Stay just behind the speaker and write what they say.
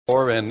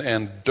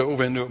and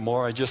dove into it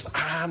more.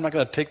 I'm not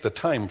going to take the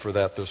time for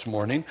that this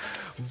morning.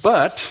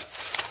 But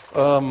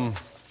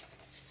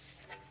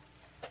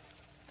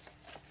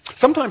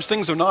sometimes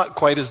things are not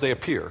quite as they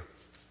appear.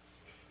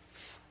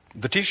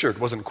 The t-shirt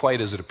wasn't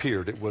quite as it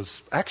appeared. It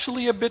was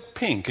actually a bit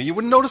pink. And you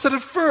wouldn't notice it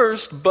at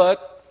first,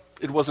 but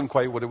it wasn't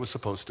quite what it was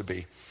supposed to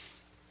be.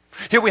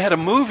 Here we had a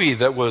movie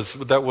that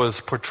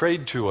was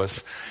portrayed to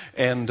us,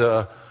 and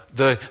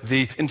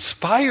the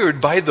inspired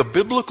by the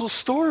biblical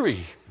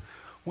story.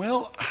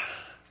 Well,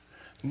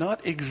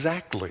 not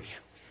exactly.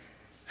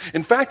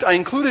 In fact, I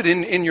included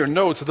in your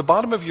notes at the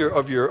bottom of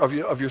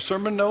your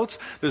sermon notes.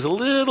 There's a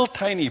little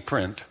tiny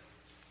print.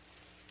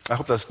 I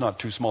hope that's not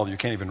too small you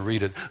can't even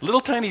read it.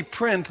 Little tiny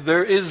print.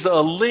 There is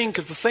a link.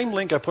 It's the same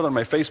link I put on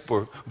my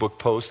Facebook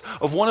post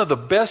of one of the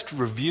best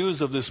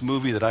reviews of this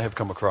movie that I have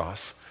come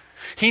across.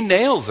 He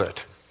nails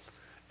it.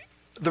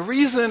 The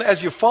reason,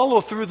 as you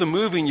follow through the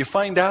movie and you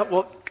find out,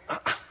 well,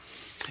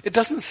 it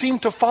doesn't seem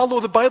to follow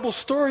the Bible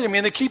story. I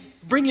mean, they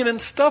keep bringing in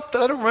stuff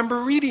that I don't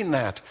remember reading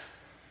that.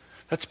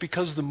 That's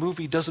because the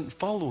movie doesn't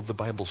follow the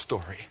Bible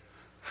story.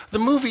 The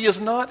movie is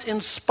not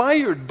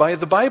inspired by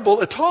the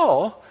Bible at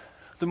all.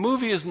 The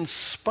movie is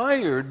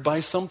inspired by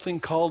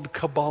something called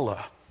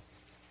Kabbalah.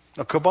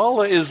 Now,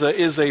 Kabbalah is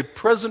a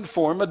present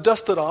form, a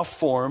dusted-off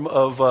form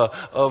of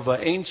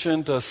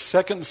ancient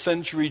 2nd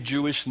century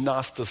Jewish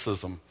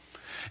Gnosticism.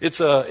 It's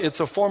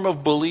a form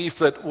of belief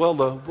that, well,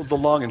 the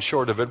long and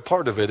short of it,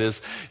 part of it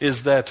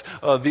is that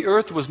the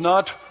earth was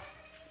not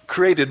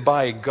created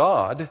by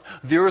God.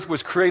 The earth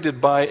was created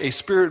by a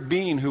spirit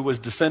being who was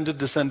descended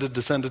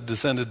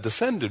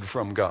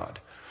from God.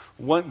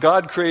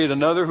 God created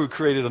another, who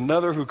created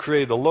another, who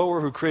created a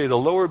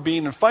lower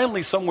being, and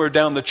finally somewhere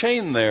down the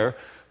chain there,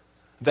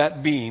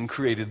 that being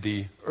created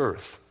the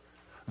earth.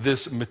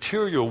 This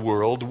material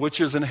world,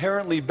 which is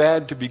inherently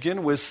bad to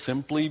begin with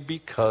simply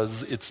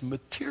because it's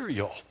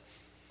material.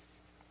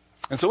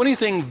 And so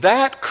anything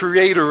that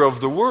creator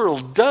of the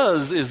world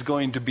does is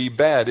going to be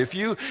bad. If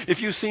you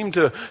seem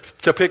to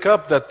pick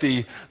up that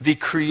the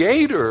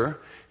creator,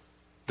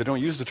 they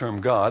don't use the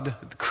term God,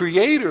 the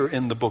creator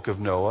in the book of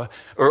Noah,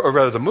 or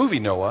rather the movie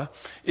Noah,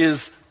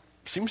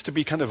 seems to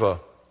be kind of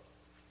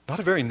not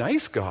a very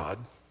nice God.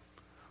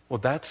 Well,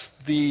 that's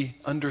the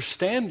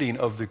understanding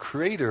of the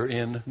creator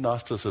in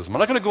Gnosticism. I'm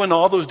not going to go into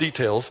all those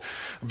details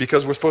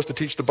because we're supposed to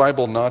teach the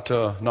Bible, not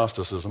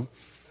Gnosticism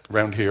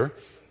around here.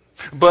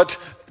 But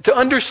to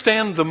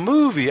understand the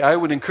movie, I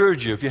would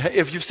encourage you,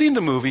 if you've seen the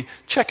movie,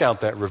 check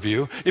out that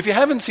review. If you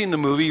haven't seen the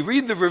movie,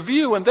 read the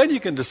review, and then you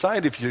can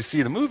decide if you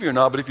see the movie or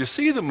not. But if you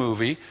see the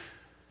movie,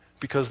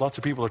 because lots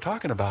of people are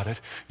talking about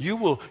it, you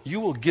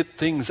will get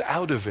things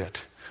out of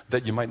it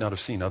that you might not have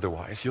seen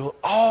otherwise.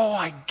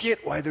 I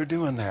get why they're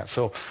doing that.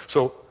 So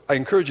I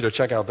encourage you to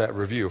check out that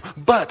review.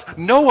 But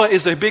Noah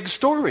is a big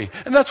story,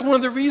 and that's one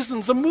of the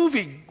reasons the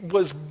movie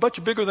was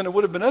much bigger than it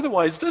would have been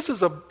otherwise. This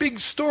is a big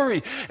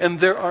story, and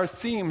there are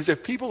themes.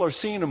 If people are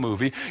seeing a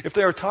movie, if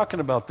they are talking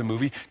about the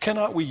movie,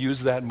 cannot we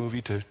use that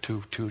movie to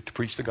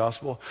preach the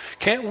gospel?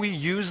 Can't we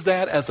use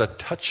that as a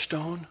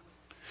touchstone?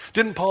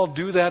 Didn't Paul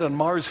do that on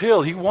Mars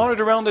Hill? He wandered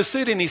around the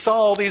city and he saw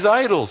all these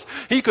idols.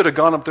 He could have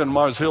gone up to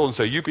Mars Hill and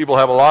said, you people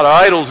have a lot of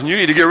idols and you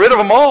need to get rid of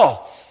them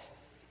all.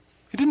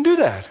 He didn't do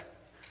that.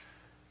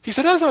 He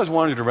said, as I was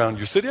wandering around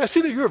your city, I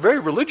see that you're a very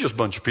religious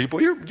bunch of people.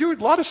 You're a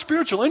lot of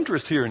spiritual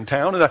interest here in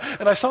town.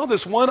 And I saw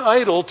this one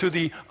idol to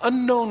the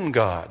unknown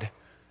God.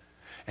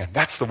 And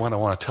that's the one I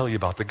want to tell you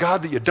about, the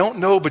God that you don't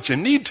know but you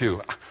need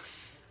to.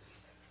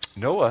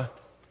 Noah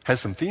has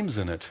some themes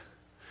in it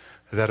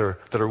that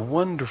are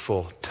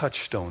wonderful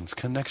touchstones,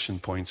 connection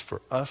points for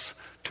us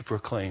to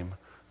proclaim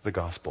the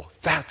gospel.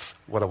 That's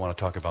what I want to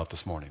talk about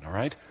this morning, all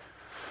right?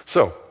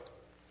 So,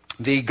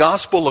 the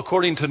gospel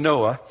according to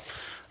Noah,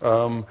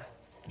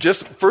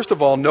 just first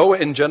of all, Noah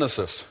in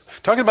Genesis.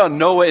 Talking about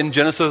Noah in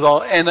Genesis,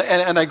 and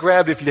I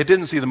grabbed, if you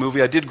didn't see the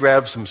movie, I did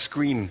grab some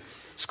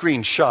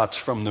screenshots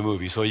from the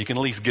movie, so you can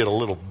at least get a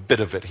little bit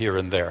of it here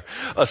and there.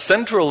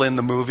 Central in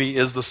the movie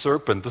is the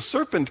serpent. The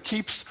serpent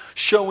keeps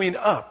showing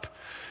up.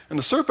 And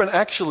the serpent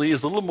actually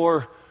is a little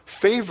more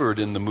favored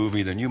in the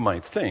movie than you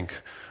might think.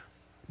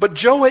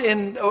 But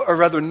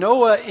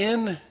Noah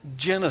in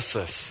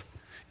Genesis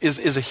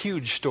is a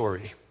huge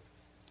story.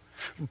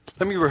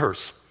 Let me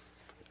rehearse.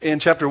 In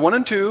chapter 1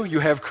 and 2, you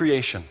have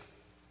creation.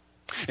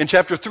 In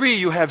chapter 3,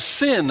 you have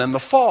sin and the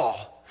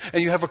fall.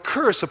 And you have a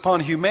curse upon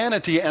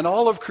humanity and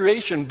all of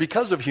creation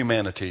because of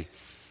humanity.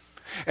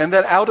 And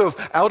that out of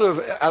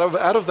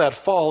that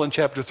fall in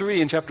chapter 3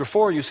 and chapter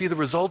 4, you see the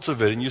results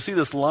of it. And you see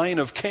this line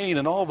of Cain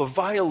and all the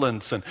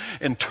violence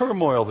and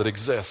turmoil that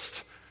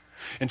exists.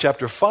 In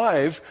chapter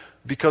 5,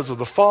 because of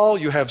the fall,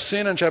 you have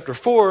sin. In chapter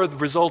 4, the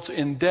results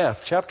in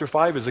death. Chapter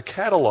 5 is a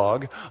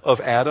catalog of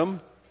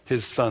Adam,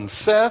 his son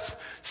Seth,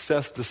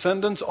 Seth's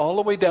descendants, all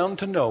the way down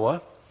to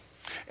Noah.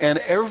 And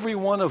every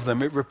one of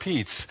them, it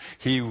repeats.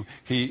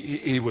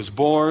 He was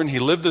born, he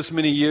lived this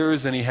many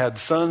years, and he had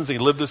sons, and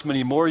he lived this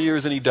many more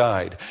years, and he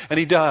died. And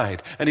he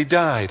died, and he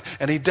died,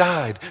 and he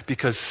died,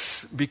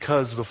 because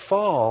the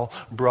fall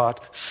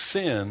brought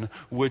sin,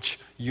 which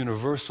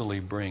universally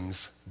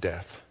brings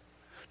death.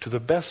 To the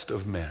best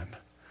of men.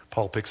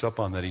 Paul picks up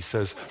on that. He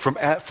says, from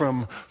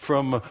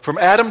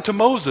Adam to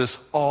Moses,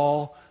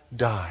 all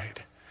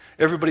died.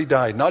 Everybody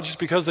died. Not just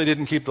because they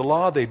didn't keep the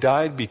law, they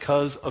died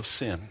because of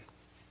sin.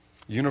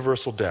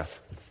 Universal death.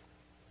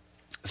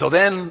 So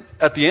then,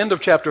 at the end of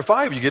chapter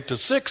 5, you get to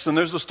 6, and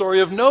there's the story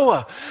of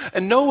Noah.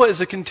 And Noah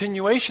is a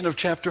continuation of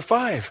chapter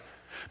 5.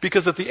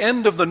 Because at the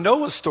end of the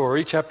Noah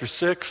story, chapter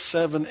 6,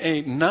 7,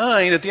 8,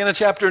 9, at the end of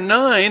chapter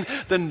 9,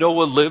 then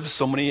Noah lived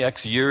so many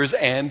X years,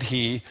 and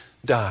he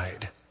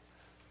died.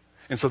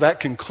 And so that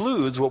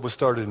concludes what was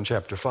started in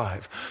chapter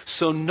 5.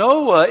 So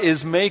Noah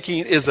is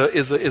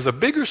a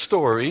bigger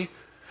story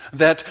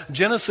that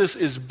Genesis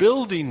is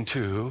building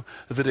to,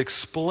 that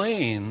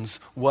explains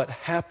what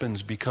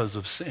happens because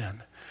of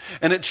sin.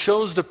 And it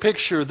shows the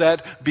picture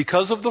that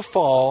because of the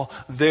fall,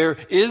 there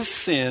is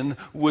sin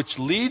which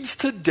leads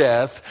to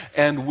death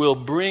and will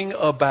bring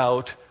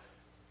about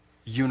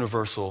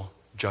universal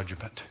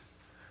judgment.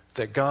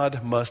 That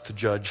God must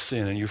judge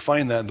sin. And you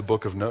find that in the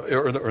book of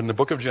or in the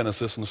book of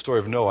Genesis, in the story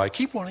of Noah. I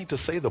keep wanting to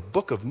say the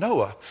book of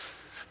Noah.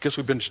 I guess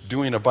we've been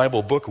doing a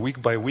Bible book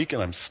week by week,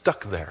 and I'm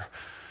stuck there.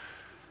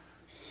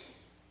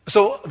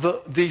 So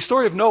the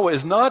story of Noah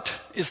is not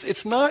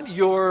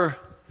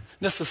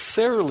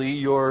necessarily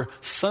your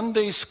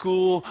Sunday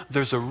school,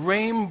 there's a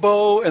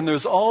rainbow and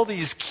there's all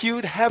these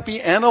cute, happy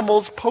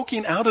animals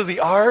poking out of the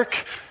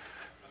ark.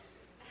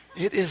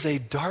 It is a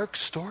dark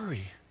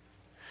story.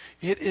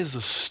 It is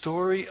a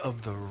story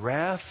of the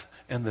wrath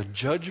and the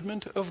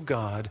judgment of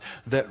God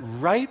that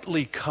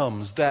rightly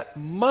comes, that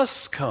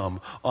must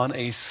come on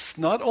a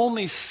not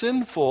only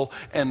sinful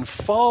and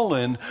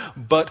fallen,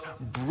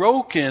 but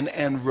broken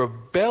and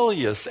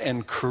rebellious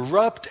and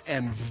corrupt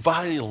and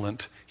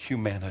violent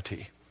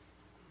humanity.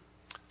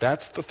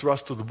 That's the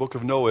thrust of the book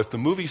of Noah. If the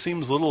movie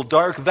seems a little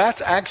dark,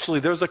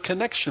 there's a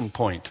connection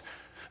point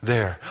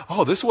there.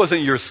 Oh, this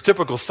wasn't your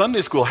typical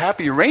Sunday school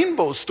happy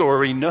rainbow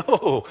story.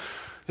 No.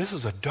 This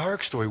is a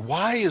dark story.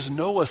 Why is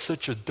Noah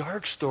such a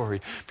dark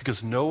story?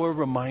 Because Noah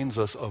reminds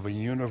us of a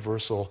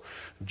universal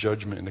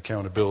judgment and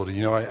accountability.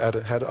 You know, I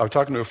was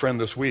talking to a friend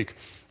this week,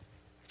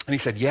 and he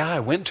said, "Yeah,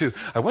 I went to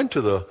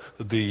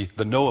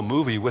the Noah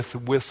movie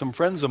with some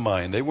friends of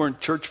mine. They weren't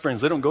church friends.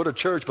 They don't go to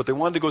church, but they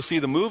wanted to go see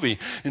the movie.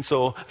 And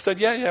so I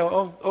said,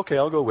 okay,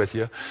 I'll go with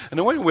you."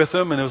 And I went with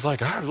him, and it was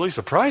like, I was really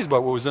surprised by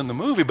what was in the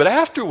movie. But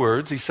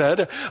afterwards, he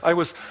said,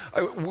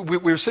 we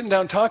were sitting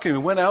down talking. We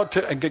went out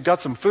and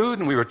got some food,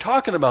 and we were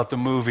talking about the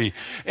movie.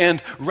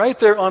 And right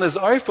there on his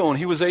iPhone,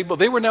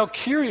 they were now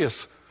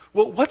curious.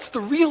 Well, what's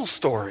the real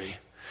story?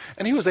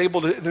 And he was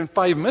able to, in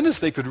 5 minutes,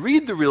 they could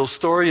read the real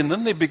story, and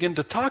then they begin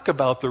to talk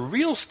about the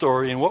real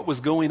story and what was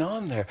going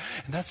on there.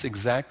 And that's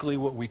exactly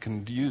what we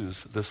can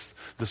use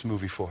this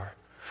movie for.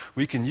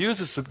 We can use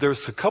this.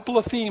 There's a couple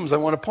of themes I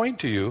want to point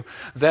to you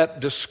that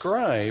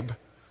describe,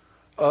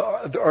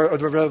 that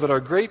are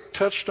a great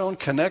touchstone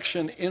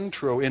connection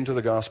intro into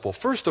the gospel.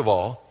 First of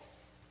all,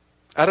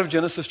 out of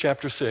Genesis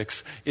chapter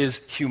 6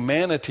 is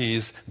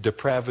humanity's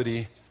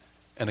depravity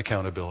and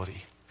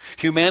accountability.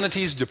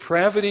 Humanity's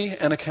depravity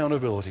and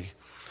accountability.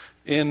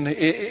 In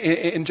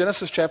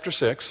Genesis chapter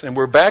 6, and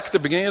we're back at the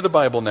beginning of the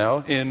Bible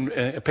now, in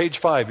page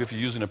 5 if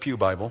you're using a Pew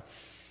Bible.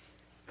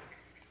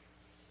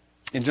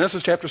 In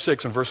Genesis chapter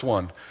 6 and verse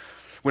 1,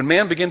 when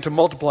man began to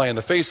multiply in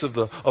the face of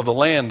the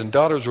land, and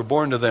daughters were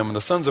born to them, and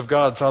the sons of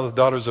God saw that the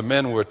daughters of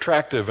men were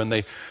attractive, and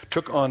they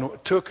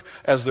took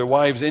as their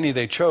wives any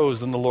they chose,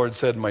 then the Lord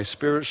said, "My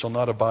spirit shall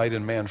not abide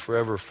in man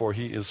forever, for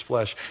he is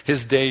flesh.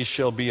 His days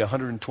shall be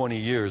 120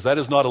 years." That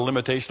is not a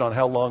limitation on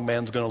how long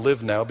man's going to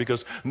live now,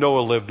 because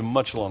Noah lived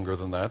much longer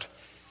than that,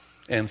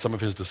 and some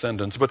of his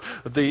descendants. But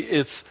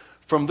it's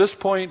from this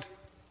point,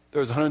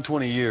 there's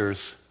 120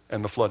 years,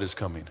 and the flood is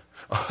coming.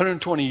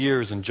 120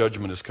 years, and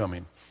judgment is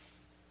coming.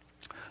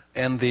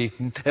 And the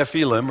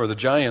Nephilim, or the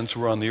giants,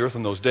 were on the earth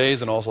in those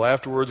days, and also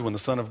afterwards, when the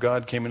Son of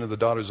God came into the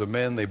daughters of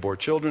men, they bore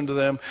children to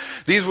them.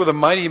 These were the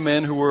mighty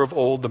men who were of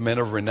old, the men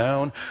of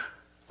renown.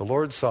 The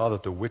Lord saw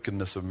that the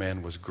wickedness of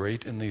man was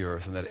great in the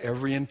earth, and that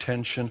every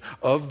intention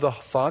of the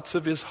thoughts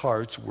of his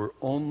hearts were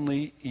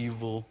only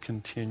evil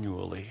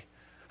continually.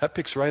 That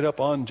picks right up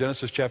on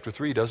Genesis chapter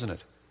 3, doesn't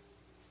it?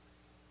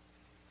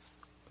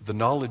 The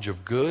knowledge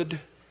of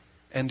good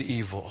and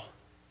evil.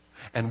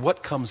 And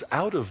what comes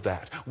out of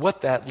that,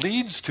 what that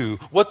leads to,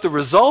 what the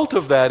result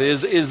of that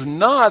is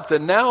not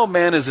that now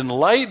man is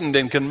enlightened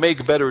and can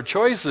make better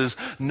choices.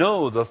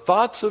 No, the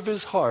thoughts of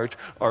his heart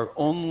are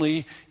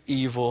only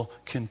evil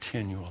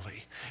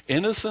continually.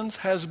 Innocence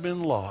has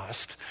been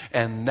lost,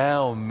 and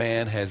now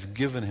man has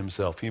given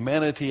himself.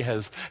 Humanity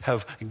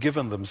have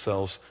given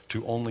themselves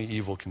to only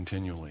evil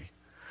continually.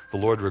 The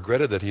Lord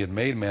regretted that he had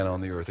made man on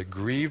the earth. It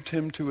grieved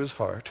him to his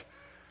heart,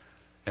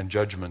 and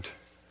judgment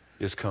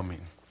is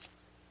coming.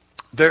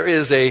 There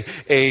is a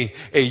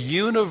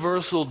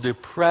universal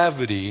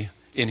depravity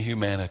in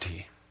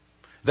humanity.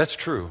 That's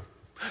true.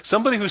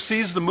 Somebody who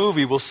sees the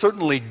movie will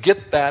certainly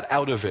get that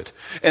out of it.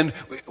 And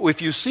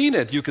if you've seen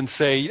it, you can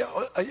say,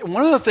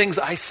 one of the things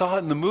I saw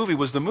in the movie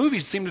was the movie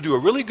seemed to do a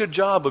really good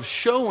job of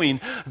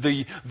showing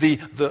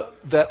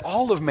that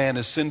all of man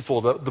is sinful,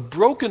 the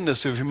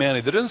brokenness of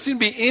humanity. There doesn't seem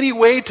to be any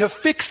way to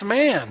fix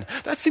man.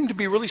 That seemed to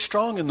be really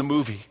strong in the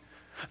movie.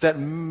 That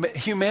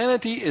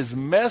humanity is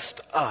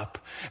messed up,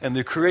 and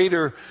the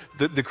Creator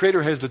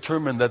has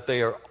determined that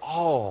they are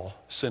all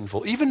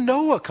sinful. Even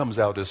Noah comes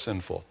out as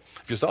sinful.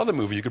 If you saw the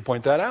movie, you could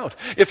point that out.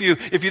 If you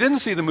didn't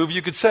see the movie,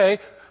 you could say,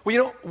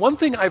 well, one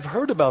thing I've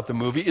heard about the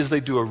movie is they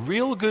do a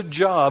real good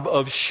job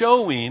of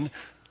showing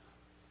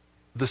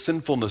the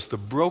sinfulness, the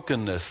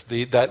brokenness,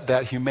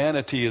 that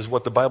humanity is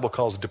what the Bible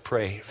calls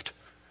depraved.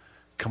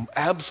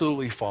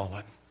 Absolutely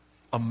fallen.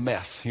 A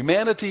mess.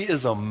 Humanity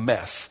is a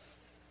mess.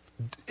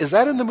 Is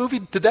that in the movie?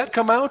 Did that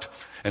come out?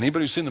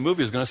 Anybody who's seen the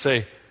movie is going to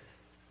say,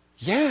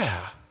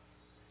 yeah,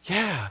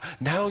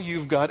 now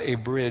you've got a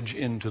bridge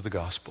into the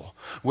gospel.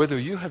 Whether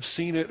you have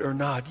seen it or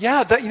not.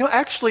 Yeah,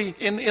 actually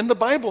in the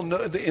Bible,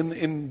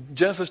 in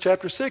Genesis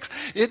chapter 6,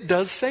 it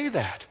does say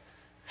that.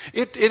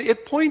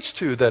 It points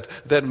to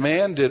that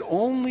man did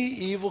only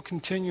evil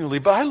continually.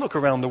 But I look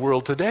around the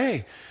world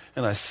today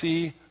and I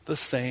see the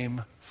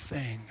same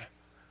thing.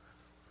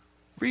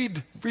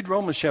 Read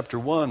Romans chapter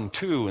 1,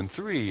 2, and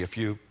 3 if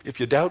you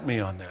doubt me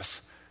on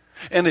this.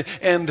 And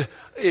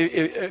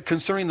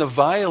concerning the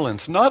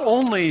violence, not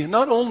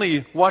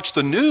only watch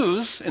the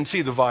news and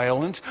see the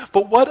violence,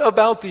 but what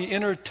about the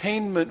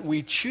entertainment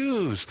we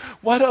choose?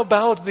 What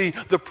about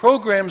the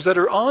programs that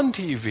are on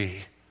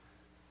TV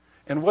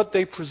and what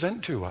they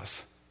present to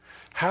us?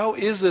 How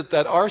is it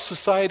that our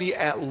society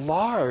at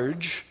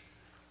large,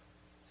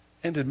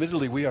 and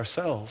admittedly we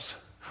ourselves,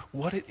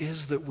 what it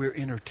is that we're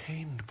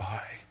entertained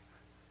by?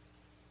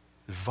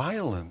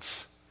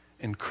 Violence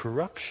and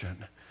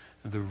corruption,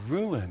 the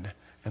ruin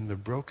and the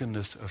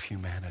brokenness of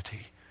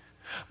humanity.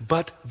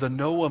 But the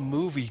Noah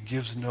movie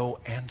gives no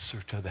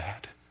answer to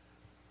that.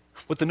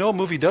 What the Noah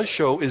movie does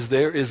show is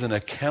there is an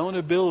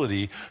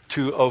accountability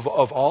of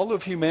all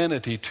of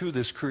humanity to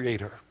this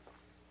Creator.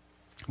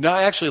 Now,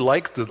 I actually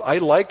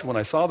liked when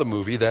I saw the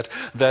movie that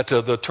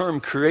the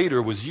term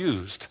Creator was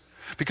used,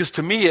 because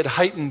to me it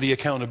heightened the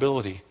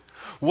accountability.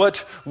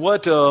 What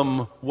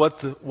Noah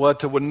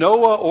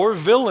or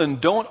villain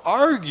don't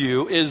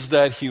argue is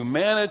that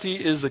humanity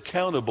is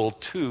accountable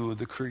to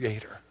the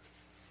Creator.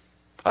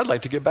 I'd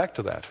like to get back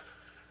to that.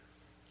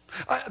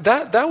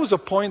 That was a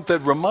point that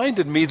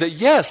reminded me that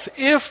yes,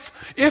 if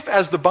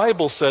as the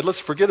Bible said,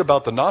 let's forget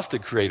about the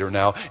Gnostic Creator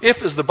now,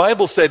 if as the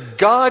Bible said,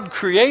 God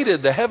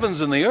created the heavens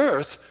and the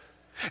earth,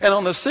 and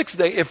on the sixth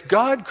day, if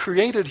God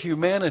created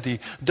humanity,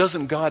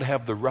 doesn't God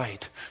have the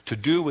right to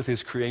do with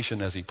His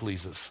creation as He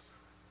pleases?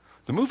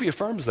 The movie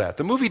affirms that.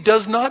 The movie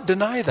does not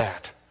deny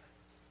that.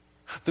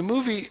 The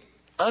movie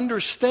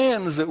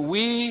understands that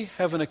we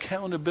have an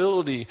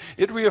accountability.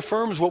 It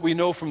reaffirms what we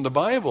know from the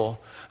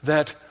Bible,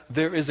 that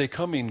there is a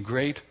coming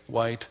great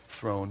white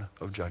throne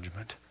of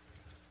judgment.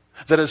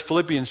 That as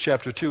Philippians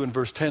chapter 2 and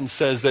verse 10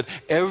 says, that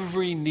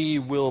every knee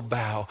will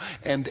bow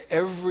and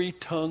every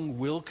tongue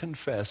will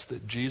confess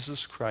that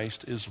Jesus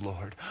Christ is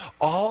Lord.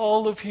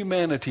 All of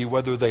humanity,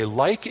 whether they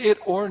like it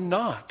or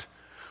not,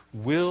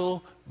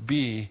 will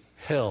be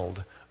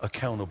held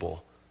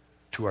accountable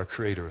to our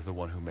Creator, the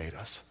one who made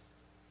us.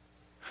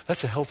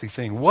 That's a healthy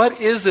thing.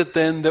 What is it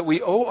then that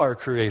we owe our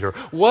Creator?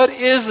 What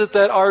is it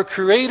that our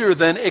Creator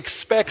then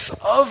expects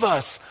of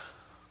us?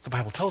 The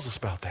Bible tells us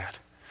about that.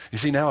 You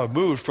see, now I've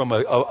moved from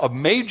a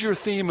major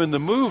theme in the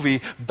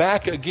movie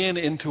back again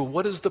into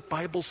what does the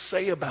Bible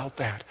say about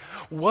that?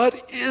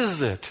 What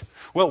is it?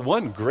 Well,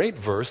 one great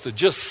verse that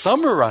just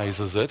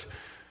summarizes it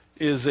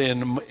is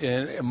in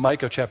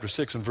Micah chapter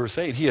 6 and verse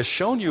 8. He has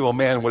shown you, O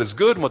man, what is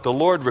good and what the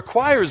Lord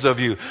requires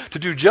of you, to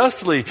do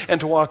justly and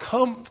to walk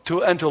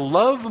and to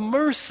love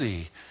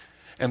mercy,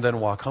 and then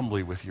walk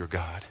humbly with your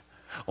God.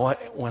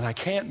 When I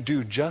can't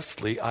do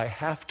justly, I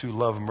have to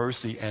love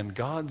mercy, and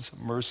God's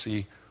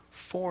mercy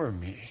for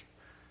me.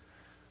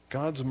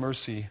 God's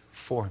mercy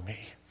for me.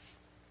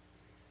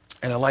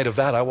 And in light of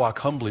that, I walk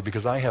humbly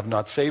because I have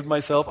not saved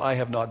myself. I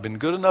have not been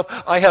good enough.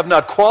 I have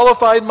not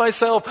qualified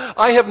myself.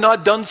 I have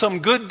not done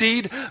some good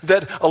deed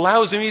that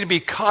allows me to be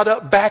caught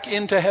up back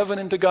into heaven,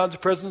 into God's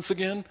presence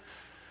again.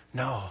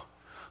 No,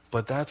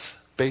 but that's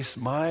based,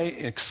 my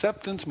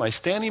acceptance, my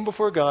standing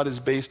before God is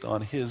based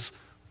on His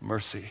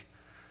mercy.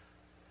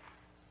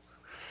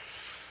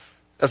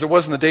 As it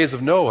was in the days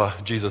of Noah,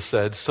 Jesus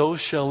said, so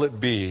shall it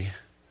be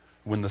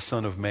when the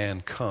Son of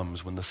Man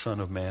comes, when the Son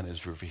of Man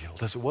is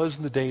revealed, as it was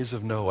in the days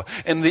of Noah.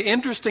 And the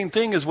interesting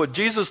thing is what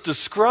Jesus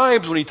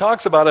describes when He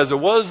talks about as it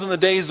was in the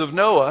days of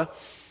Noah.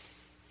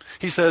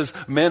 He says,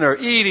 men are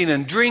eating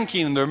and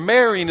drinking, and they're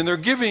marrying, and they're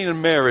giving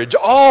in marriage.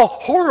 All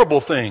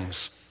horrible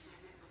things.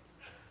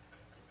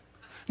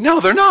 No,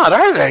 they're not,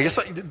 are they? It's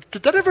like,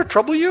 did that ever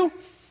trouble you?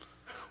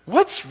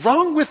 What's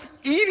wrong with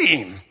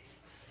eating?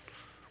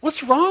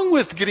 What's wrong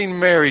with getting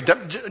married?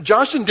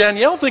 Josh and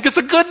Danielle think it's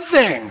a good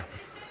thing.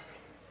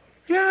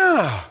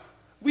 Yeah,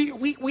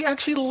 we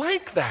actually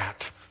like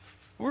that.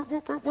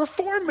 We're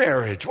for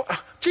marriage.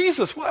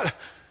 Jesus, what?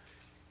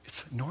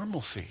 It's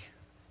normalcy.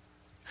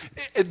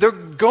 They're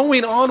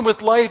going on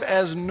with life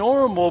as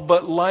normal,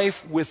 but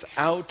life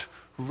without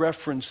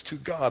reference to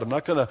God. I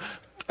don't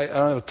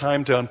have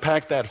time to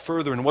unpack that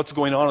further and what's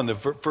going on in the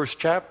first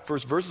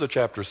verses of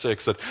chapter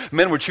 6, that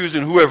men were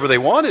choosing whoever they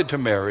wanted to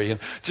marry. And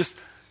just,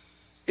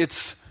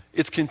 it's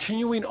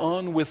continuing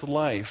on with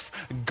life.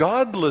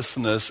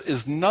 Godlessness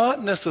is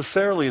not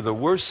necessarily the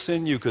worst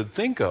sin you could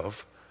think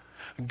of.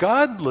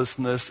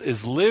 Godlessness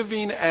is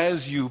living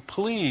as you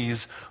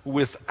please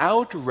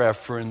without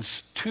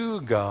reference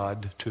to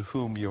God, to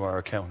whom you are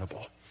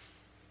accountable.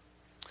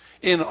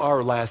 In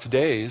our last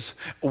days,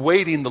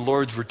 awaiting the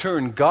Lord's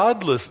return,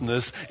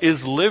 godlessness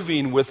is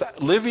living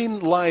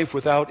life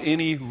without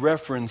any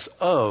reference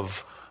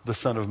of the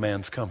Son of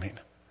Man's coming.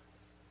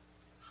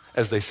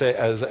 As they say,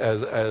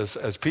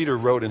 as Peter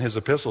wrote in his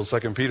epistle,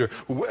 2 Peter,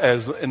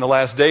 as in the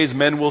last days,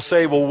 men will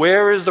say, well,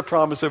 where is the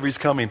promise of his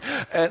coming?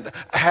 And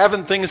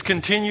haven't things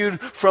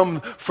continued from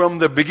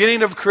the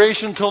beginning of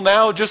creation till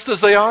now, just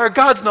as they are?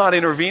 God's not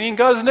intervening.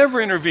 God's never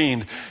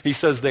intervened. He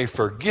says they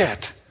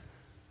forget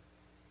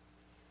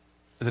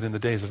that in the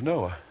days of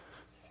Noah,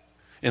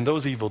 in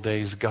those evil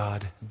days,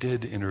 God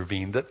did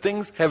intervene. That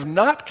things have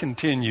not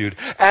continued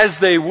as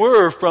they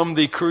were from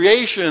the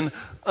creation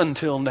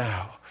until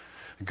now.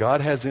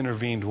 God has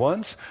intervened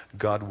once,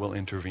 God will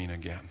intervene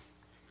again.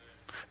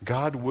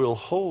 God will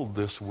hold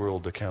this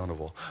world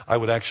accountable. I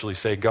would actually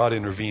say God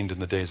intervened in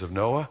the days of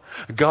Noah.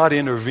 God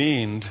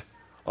intervened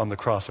on the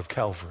cross of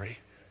Calvary.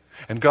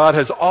 And God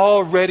has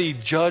already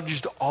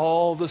judged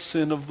all the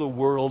sin of the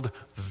world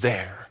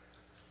there.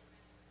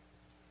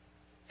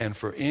 And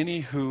for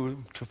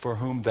for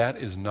whom that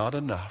is not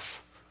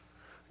enough,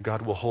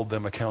 God will hold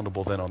them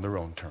accountable then on their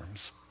own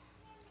terms.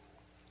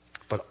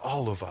 But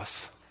all of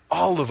us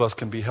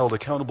can be held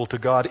accountable to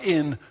God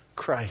in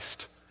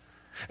Christ.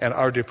 And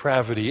our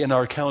depravity and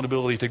our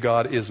accountability to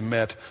God is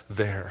met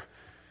there.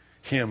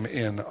 Him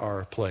in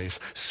our place.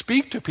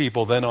 Speak to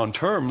people then on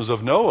terms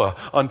of Noah,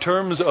 on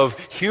terms of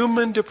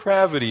human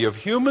depravity, of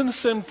human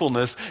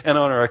sinfulness, and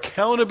on our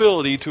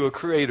accountability to a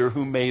Creator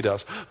who made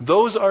us.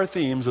 Those are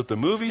themes that the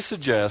movie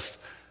suggests,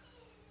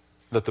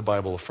 that the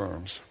Bible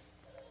affirms.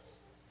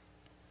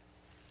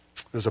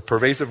 There's a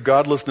pervasive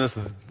godlessness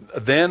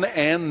then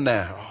and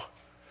now.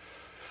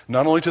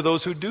 Not only to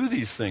those who do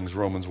these things,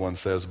 Romans 1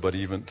 says, but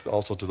even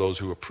also to those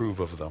who approve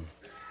of them.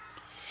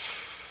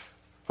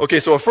 Okay,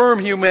 so affirm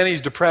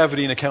humanity's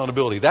depravity and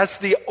accountability. That's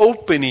the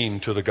opening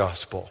to the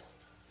gospel.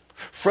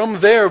 From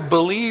there,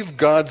 believe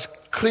God's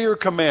clear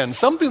command.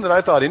 Something that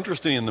I thought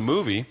interesting in the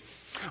movie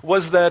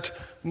was that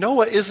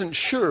Noah isn't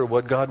sure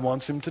what God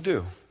wants him to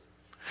do.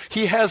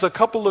 He has a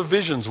couple of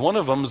visions. One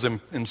of them is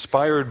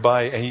inspired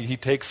by, he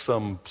takes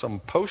some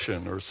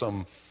potion or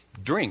some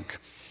drink.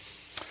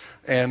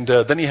 And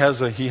then he has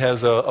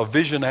a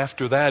vision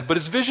after that. But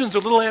his vision's a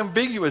little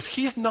ambiguous.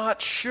 He's not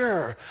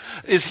sure.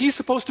 Is he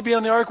supposed to be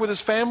on the ark with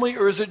his family,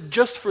 or is it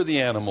just for the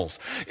animals?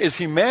 Is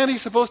humanity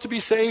supposed to be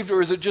saved,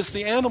 or is it just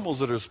the animals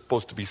that are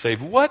supposed to be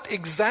saved? What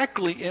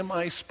exactly am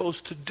I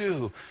supposed to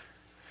do?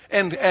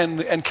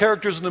 And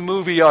characters in the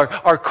movie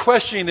are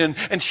questioning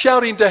and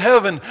shouting to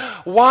heaven,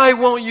 why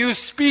won't you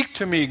speak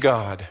to me,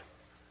 God?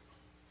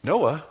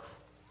 Noah,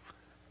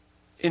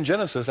 in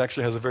Genesis,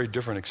 actually has a very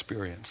different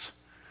experience.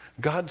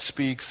 God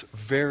speaks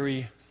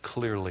very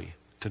clearly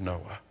to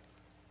Noah.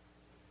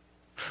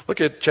 Look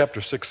at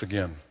chapter 6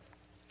 again,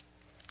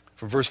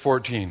 from verse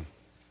 14.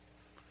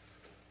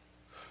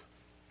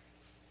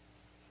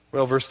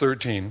 Well, verse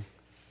 13.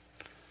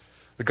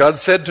 God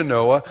said to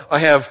Noah, I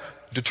have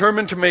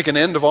determined to make an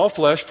end of all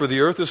flesh, for the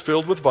earth is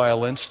filled with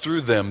violence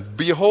through them.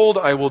 Behold,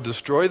 I will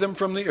destroy them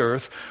from the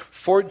earth.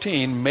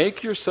 14,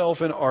 make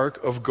yourself an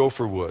ark of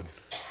gopher wood.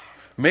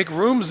 Make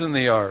rooms in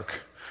the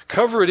ark.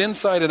 Cover it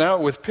inside and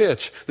out with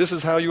pitch. This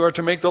is how you are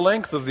to make the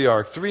length of the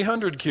ark,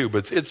 300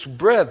 cubits. Its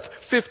breadth,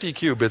 50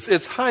 cubits.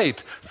 Its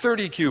height,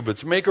 30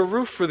 cubits. Make a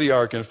roof for the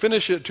ark and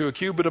finish it to a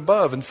cubit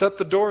above, and set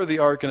the door of the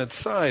ark in its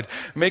side.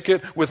 Make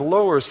it with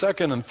lower,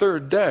 second, and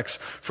third decks.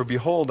 For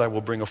behold, I will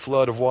bring a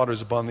flood of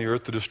waters upon the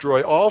earth to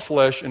destroy all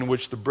flesh in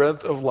which the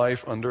breath of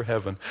life under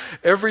heaven.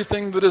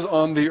 Everything that is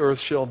on the earth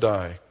shall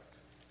die.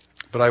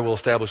 But I will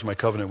establish my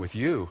covenant with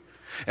you.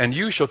 And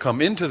you shall come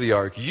into the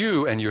ark,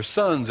 you and your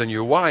sons and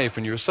your wife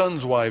and your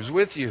sons' wives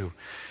with you.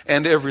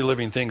 And every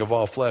living thing of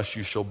all flesh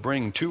you shall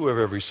bring, two of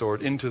every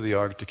sort, into the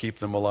ark to keep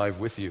them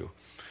alive with you.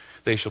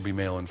 They shall be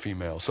male and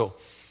female. So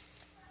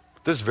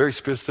there's very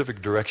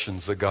specific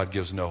directions that God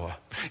gives Noah.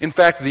 In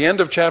fact, at the end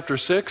of chapter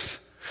 6,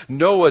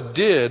 Noah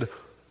did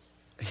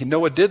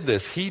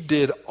this. He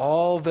did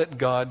all that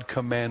God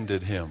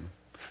commanded him.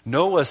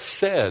 Noah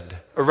said,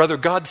 or rather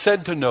God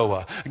said to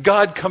Noah,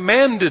 God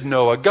commanded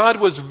Noah. God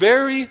was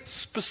very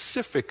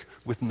specific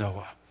with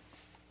Noah.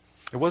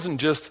 It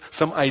wasn't just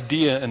some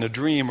idea and a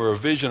dream or a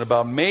vision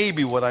about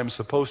maybe what I'm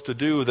supposed to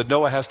do that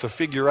Noah has to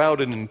figure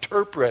out and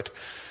interpret.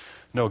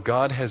 No,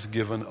 God has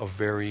given a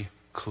very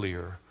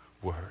clear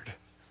word.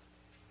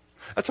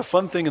 That's a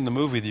fun thing in the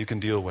movie that you can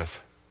deal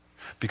with.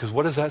 Because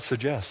what does that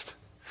suggest?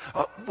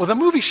 Well, the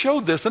movie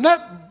showed this, and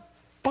that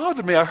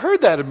bothered me. I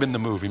heard that in the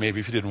movie, maybe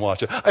if you didn't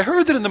watch it. I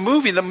heard that in the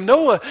movie that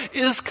Noah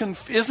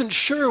isn't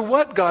sure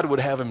what God would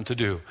have him to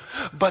do.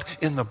 But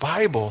in the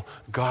Bible,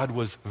 God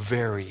was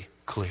very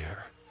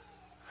clear.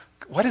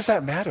 Why does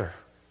that matter?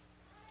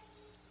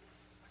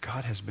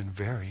 God has been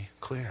very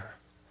clear.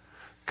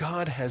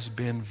 God has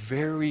been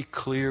very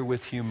clear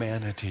with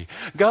humanity.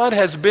 God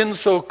has been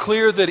so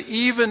clear that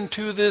even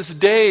to this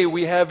day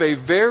we have a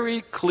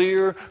very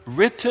clear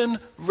written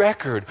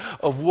record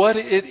of what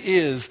it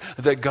is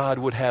that God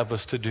would have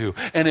us to do.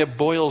 And it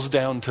boils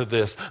down to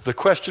this. The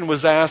question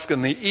was asked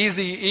and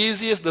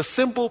the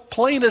simple,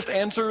 plainest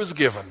answer is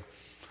given.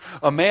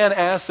 A man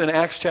asked in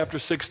Acts chapter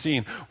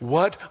 16,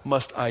 "What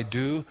must I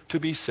do to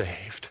be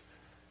saved?"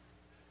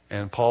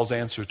 And Paul's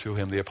answer to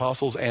him, the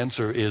apostle's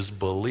answer is,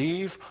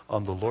 "Believe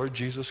on the Lord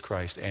Jesus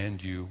Christ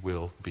and you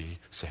will be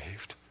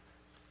saved."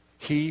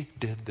 He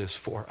did this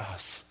for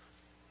us.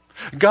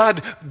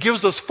 God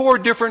gives us 4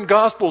 different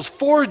gospels,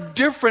 4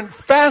 different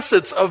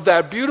facets of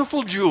that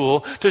beautiful jewel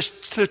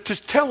to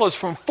tell us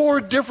from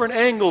 4 different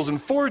angles and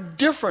 4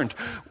 different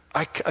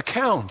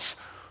accounts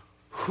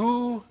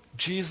who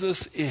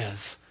Jesus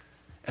is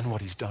and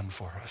what he's done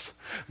for us.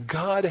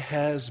 God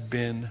has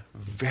been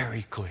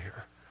very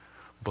clear.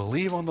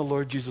 Believe on the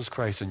Lord Jesus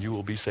Christ and you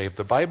will be saved.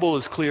 The Bible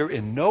is clear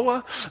in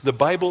Noah. The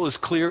Bible is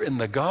clear in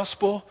the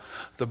gospel.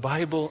 The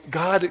Bible,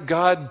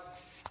 God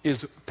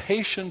is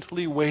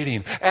patiently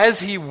waiting. As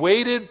he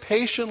waited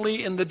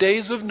patiently in the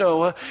days of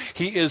Noah,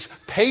 he is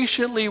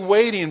patiently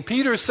waiting.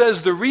 Peter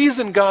says the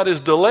reason God is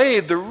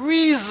delayed, the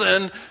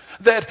reason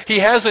that he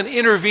hasn't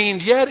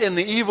intervened yet in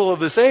the evil of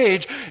this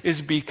age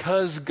is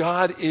because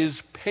God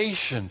is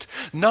patient,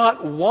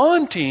 not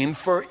wanting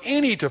for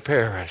any to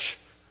perish.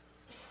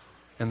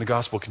 And the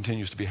gospel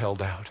continues to be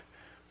held out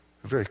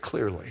very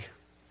clearly.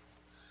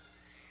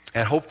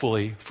 And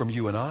hopefully from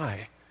you and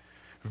I,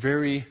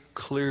 very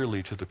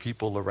clearly to the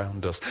people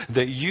around us.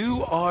 That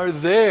you are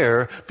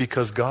there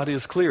because God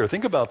is clear.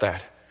 Think about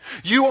that.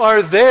 You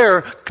are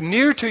there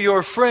near to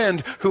your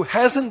friend who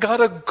hasn't got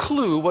a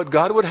clue what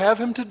God would have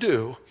him to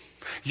do.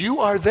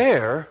 You are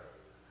there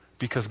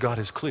because God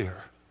is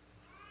clear.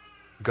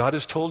 God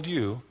has told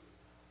you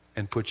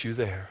and put you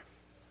there.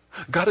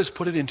 God has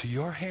put it into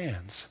your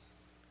hands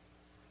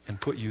and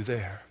put you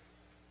there.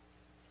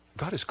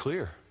 God is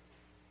clear.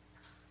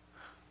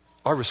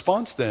 Our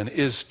response then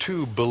is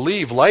to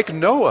believe, like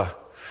Noah,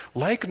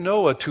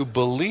 to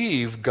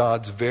believe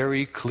God's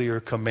very clear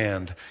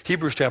command.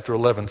 Hebrews chapter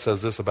 11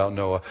 says this about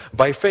Noah.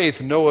 By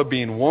faith, Noah,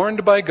 being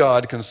warned by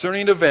God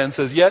concerning events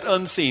as yet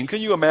unseen.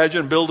 Can you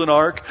imagine build an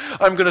ark?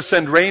 I'm going to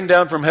send rain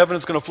down from heaven.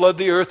 It's going to flood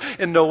the earth.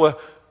 And Noah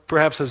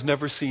perhaps has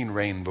never seen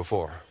rain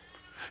before.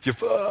 If you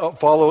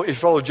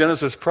follow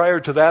Genesis prior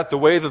to that, the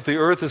way that the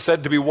earth is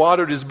said to be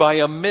watered is by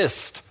a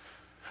mist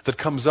that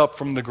comes up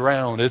from the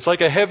ground. It's like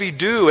a heavy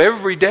dew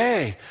every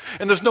day,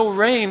 and there's no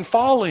rain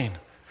falling.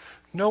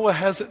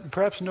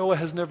 Perhaps Noah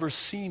has never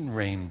seen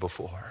rain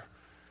before.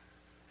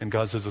 And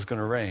God says it's going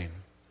to rain.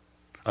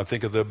 I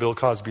think of the Bill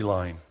Cosby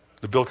line,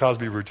 the Bill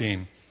Cosby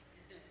routine.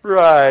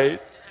 Right.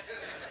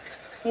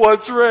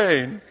 What's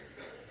rain?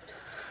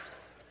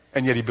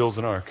 And yet he builds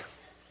an ark.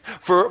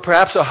 For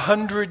perhaps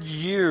 100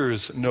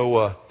 years,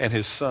 Noah and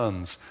his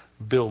sons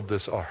build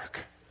this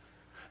ark.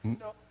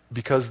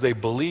 Because they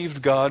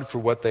believed God for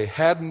what they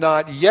had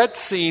not yet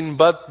seen,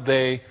 but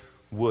they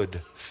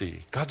would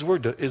see. God's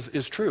word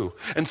is true.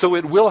 And so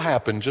it will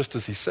happen just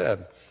as he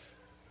said.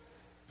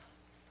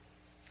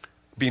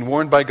 Being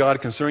warned by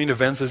God concerning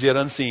events as yet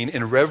unseen,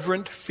 in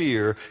reverent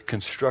fear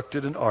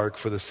constructed an ark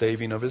for the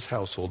saving of his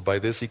household. By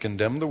this he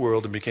condemned the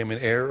world and became an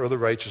heir of the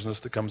righteousness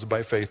that comes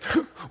by faith.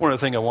 One of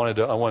the things I wanted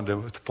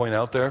to point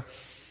out there,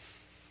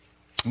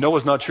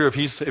 Noah's not sure if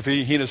he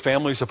and his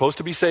family are supposed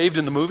to be saved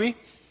in the movie.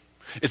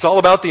 It's all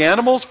about the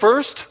animals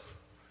first.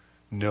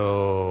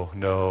 No,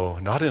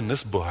 not in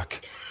this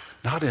book.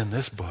 Not in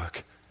this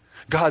book.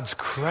 God's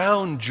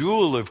crown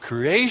jewel of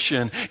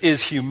creation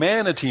is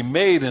humanity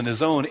made in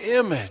his own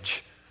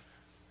image.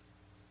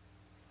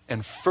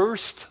 And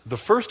the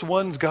first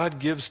ones God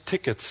gives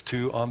tickets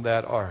to on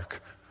that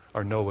ark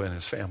are Noah and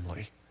his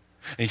family.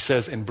 And he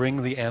says, and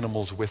bring the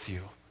animals with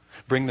you.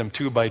 Bring them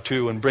 2 by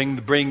 2 and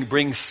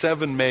bring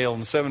 7 male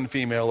and 7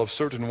 female of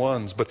certain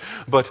ones.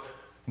 But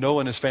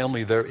Noah and his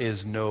family, there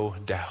is no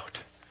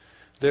doubt.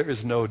 There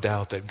is no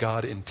doubt that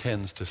God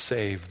intends to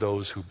save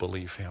those who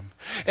believe him.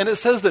 And it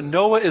says that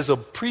Noah is a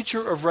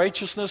preacher of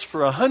righteousness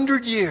for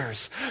 100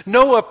 years.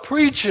 Noah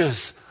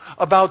preaches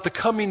about the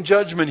coming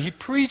judgment. He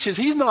preaches.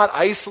 He's not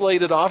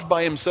isolated off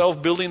by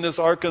himself building this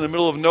ark in the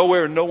middle of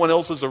nowhere and no one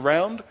else is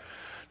around.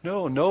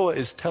 No, Noah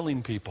is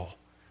telling people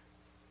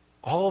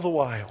all the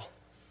while.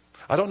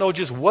 I don't know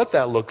just what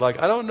that looked like.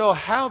 I don't know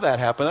how that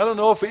happened. I don't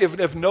know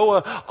if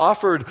Noah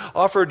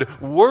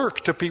offered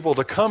work to people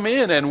to come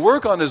in and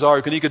work on his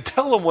ark and he could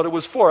tell them what it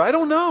was for. I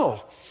don't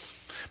know.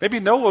 Maybe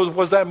Noah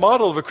was that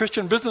model of a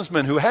Christian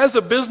businessman who has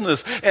a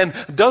business and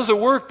does a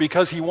work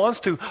because he wants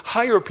to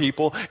hire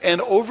people,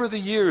 and over the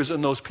years,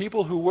 and those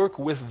people who work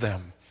with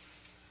them,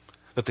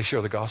 that they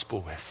share the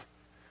gospel with.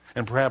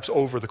 And perhaps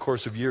over the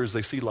course of years,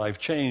 they see life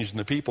change in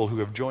the people who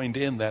have joined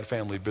in that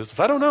family business.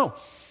 I don't know.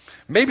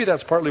 Maybe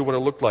that's partly what it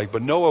looked like,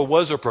 but Noah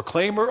was a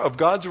proclaimer of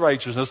God's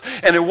righteousness,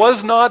 and it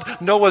was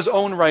not Noah's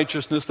own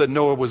righteousness that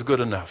Noah was good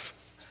enough.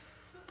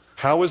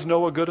 How is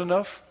Noah good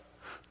enough?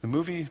 The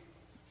movie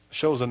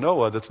shows a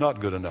Noah that's not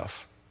good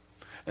enough.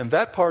 And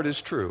that part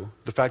is true,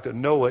 the fact that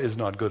Noah is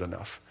not good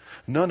enough.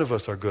 None of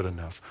us are good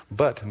enough.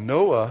 But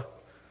Noah,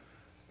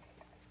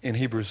 in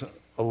Hebrews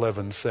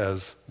 11,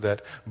 says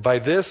that by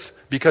this,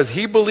 because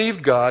he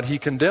believed God, he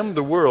condemned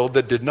the world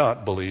that did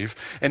not believe,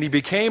 and he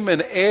became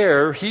an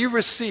heir. He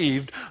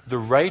received the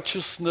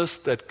righteousness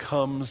that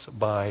comes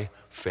by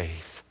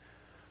faith.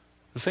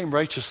 The same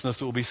righteousness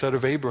that will be said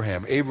of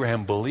Abraham.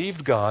 Abraham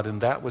believed God,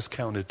 and that was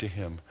counted to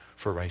him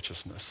for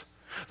righteousness.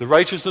 The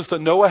righteousness that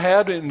Noah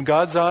had in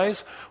God's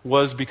eyes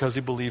was because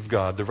he believed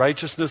God. The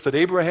righteousness that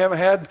Abraham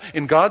had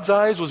in God's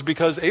eyes was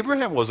because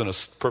Abraham wasn't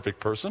a perfect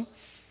person,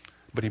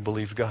 but he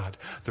believed God.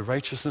 The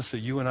righteousness that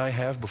you and I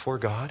have before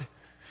God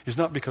is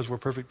not because we're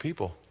perfect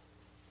people.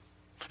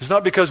 It's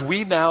not because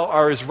we now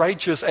are as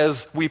righteous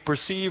as we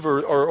perceive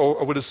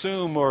or would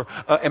assume or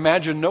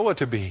imagine Noah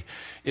to be.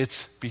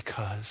 It's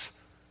because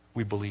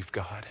we believe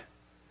God.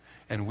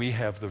 And we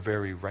have the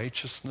very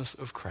righteousness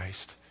of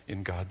Christ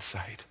in God's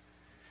sight.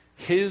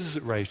 His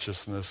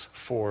righteousness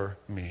for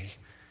me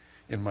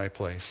in my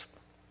place.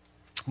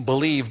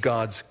 Believe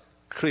God's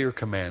clear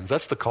commands.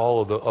 That's the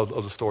call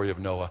of the story of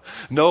Noah.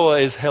 Noah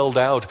is held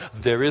out.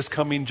 There is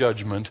coming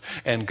judgment,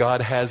 and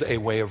God has a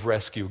way of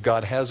rescue.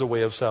 God has a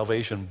way of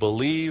salvation.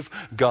 Believe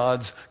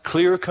God's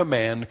clear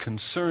command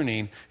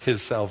concerning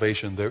his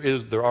salvation.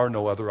 There are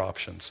no other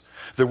options.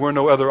 There were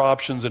no other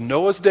options in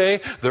Noah's day.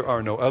 There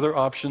are no other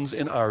options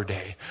in our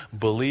day.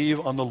 Believe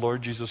on the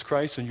Lord Jesus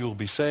Christ and you will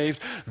be saved.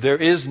 There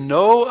is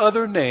no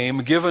other name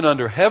given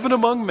under heaven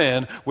among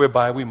men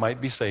whereby we might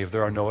be saved.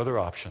 There are no other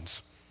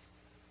options.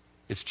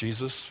 It's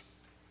Jesus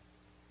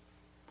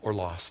or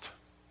lost.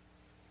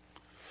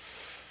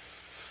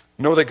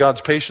 Know that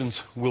God's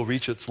patience will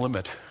reach its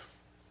limit.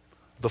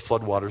 The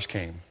floodwaters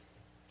came.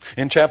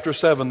 In chapter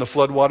 7, the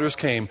floodwaters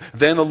came.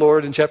 Then the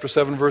Lord, in chapter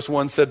 7, verse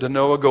 1, said to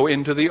Noah, go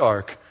into the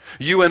ark,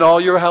 you and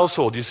all your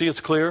household. You see it's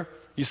clear?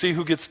 You see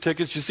who gets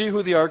tickets? You see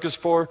who the ark is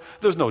for?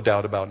 There's no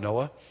doubt about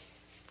Noah.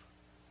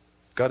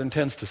 God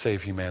intends to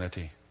save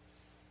humanity.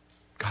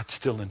 God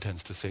still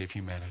intends to save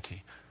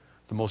humanity.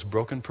 The most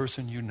broken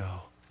person you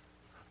know,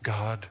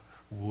 God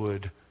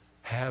would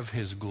have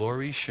his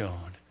glory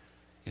shown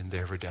in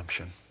their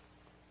redemption.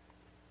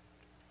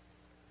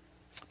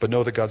 But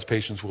know that God's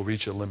patience will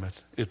reach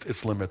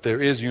its limit. There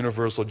is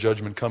universal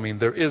judgment coming.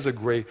 There is a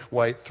great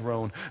white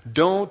throne.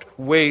 Don't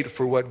wait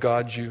for what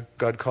God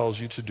calls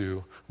you to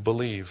do.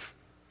 Believe.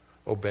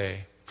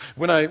 Obey.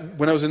 When I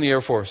was in the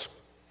Air Force,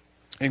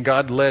 and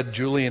God led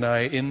Julie and I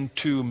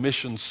into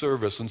mission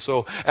service, and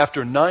so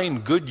after 9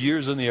 good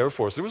years in the Air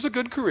Force, there was a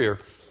good career.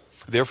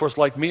 The Air Force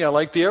liked me, I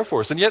liked the Air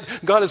Force. And yet,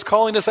 God is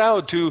calling us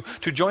out to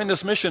join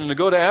this mission and to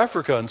go to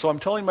Africa. And so I'm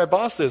telling my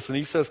boss this, and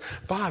he says,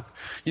 Bob,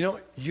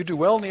 you do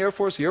well in the Air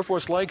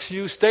Force likes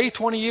you, stay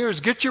 20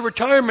 years, get your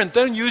retirement,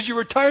 then use your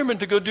retirement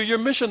to go do your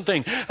mission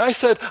thing. And I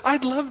said,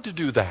 I'd love to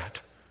do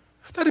that.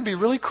 That'd be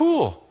really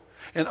cool.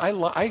 And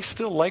I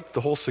still like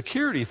the whole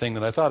security thing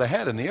that I thought I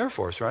had in the Air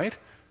Force, right?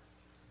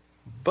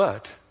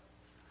 But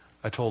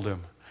I told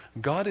him,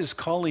 God is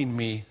calling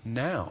me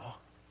now.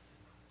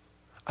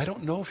 I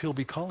don't know if he'll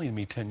be calling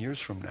me 10 years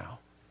from now.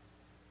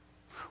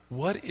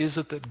 What is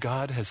it that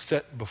God has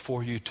set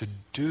before you to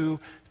do?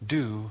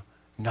 Do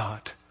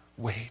not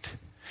wait.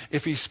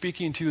 If he's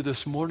speaking to you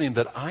this morning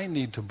that I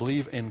need to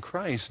believe in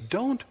Christ,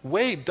 don't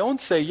wait.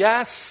 Don't say,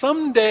 yeah,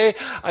 someday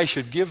I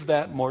should give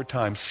that more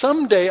time.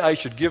 Someday I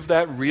should give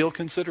that real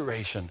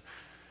consideration.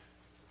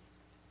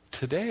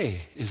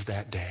 Today is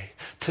that day.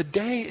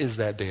 Today is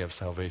that day of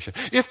salvation.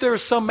 If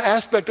there's some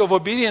aspect of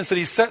obedience that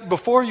he set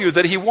before you,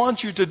 that he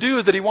wants you to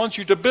do, that he wants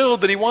you to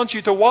build, that he wants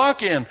you to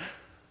walk in,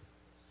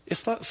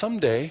 it's not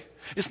someday.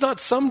 It's not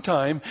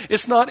sometime.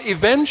 It's not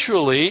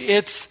eventually.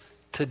 It's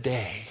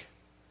today.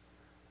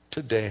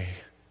 Today.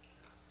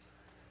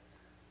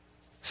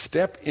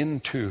 Step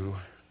into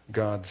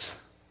God's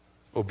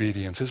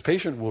obedience. His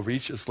patience will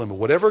reach its limit.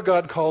 Whatever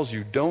God calls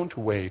you, don't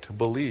wait.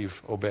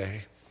 Believe,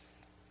 obey.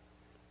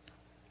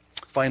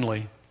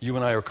 Finally, you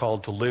and I are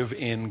called to live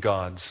in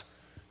God's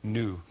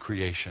new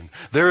creation.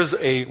 There's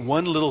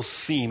one little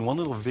scene, one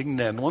little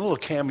vignette, one little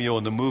cameo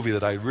in the movie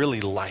that I really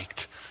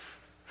liked.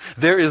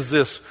 There is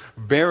this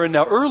barren.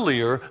 Now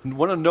earlier,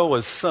 one of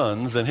Noah's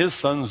sons, and his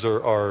sons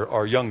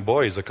are young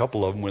boys, a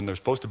couple of them, when they're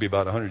supposed to be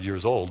about 100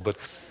 years old, but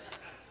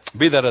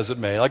be that as it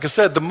may. Like I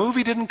said, the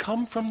movie didn't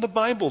come from the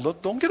Bible.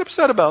 Don't get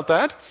upset about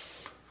that.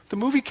 The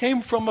movie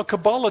came from a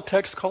Kabbalah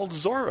text called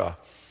Zorah.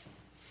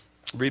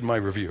 Read my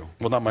review.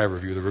 Well, not my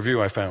review, the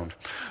review I found.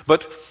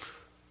 But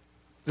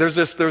one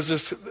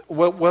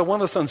of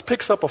the sons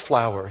picks up a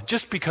flower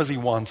just because he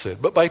wants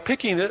it. But by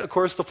picking it, of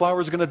course, the flower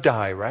is going to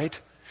die, right?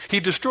 He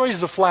destroys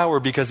the flower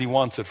because he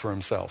wants it for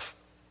himself.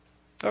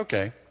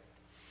 Okay.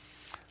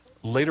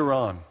 Later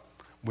on,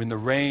 when the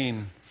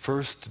rain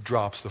first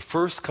drops, the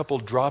first couple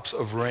drops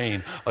of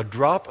rain, a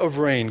drop of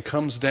rain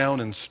comes down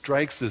and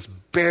strikes this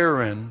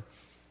barren,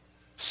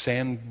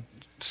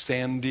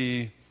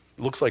 sandy,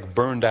 looks like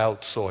burned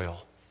out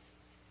soil.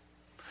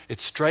 It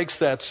strikes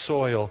that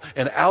soil,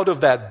 and out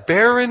of that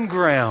barren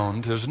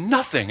ground, there's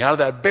nothing. Out of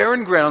that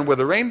barren ground where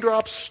the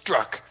raindrops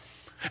struck.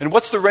 And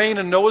what's the rain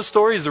in Noah's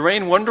story? Is the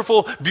rain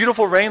wonderful,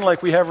 beautiful rain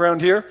like we have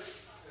around here?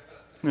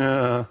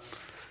 No,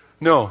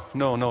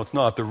 it's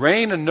not. The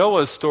rain in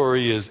Noah's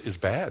story is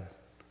bad.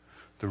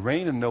 The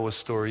rain in Noah's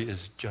story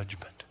is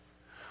judgment.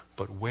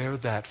 But where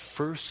that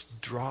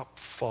first drop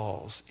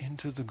falls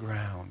into the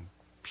ground,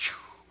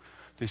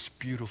 this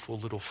beautiful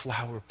little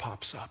flower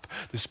pops up.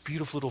 This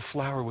beautiful little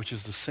flower, which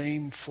is the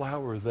same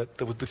flower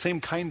that was the same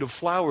kind of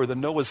flower that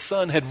Noah's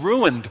son had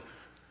ruined.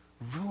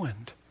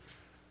 Ruined.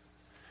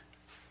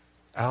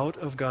 Out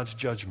of God's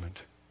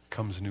judgment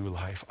comes new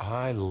life.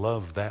 I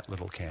love that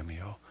little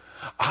cameo.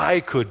 I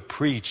could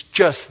preach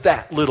just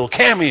that little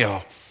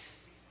cameo.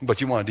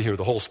 But you wanted to hear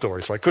the whole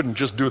story, so I couldn't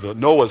just do the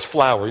Noah's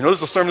flower. You notice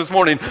the sermon this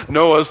morning,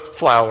 Noah's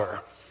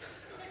flower.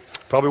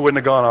 Probably wouldn't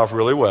have gone off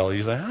really well.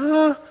 You say,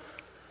 huh?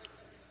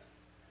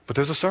 But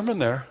there's a sermon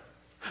there.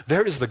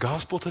 There is the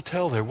gospel to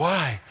tell there.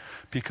 Why?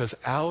 Because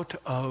out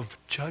of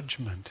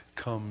judgment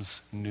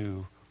comes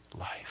new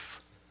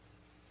life.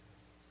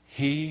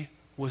 He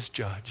was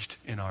judged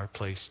in our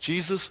place.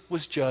 Jesus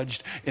was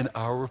judged in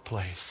our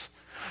place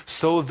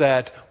so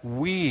that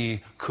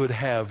we could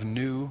have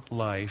new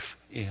life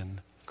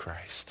in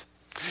Christ.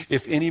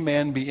 If any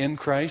man be in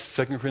Christ,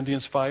 2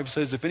 Corinthians 5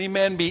 says, if any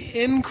man be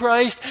in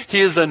Christ,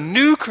 he is a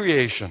new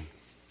creation.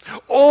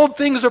 Old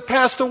things are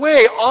passed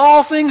away.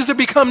 All things have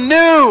become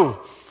new.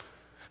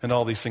 And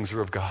all these things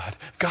are of God.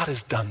 God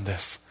has done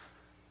this.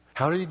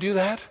 How did he do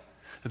that?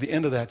 At the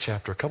end of that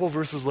chapter, a couple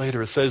verses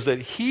later, it says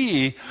that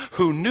he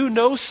who knew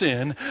no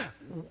sin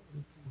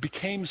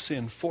became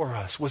sin for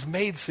us, was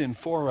made sin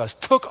for us,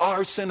 took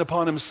our sin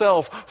upon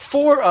himself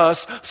for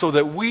us so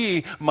that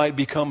we might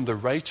become the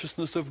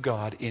righteousness of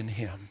God in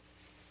him.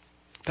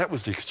 That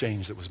was the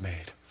exchange that was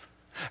made.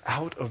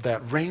 Out of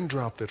that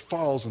raindrop that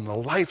falls and the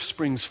life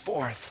springs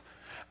forth,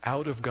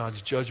 out of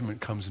God's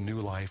judgment comes new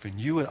life. And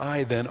you and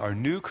I then are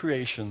new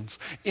creations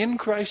in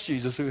Christ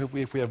Jesus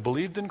if we have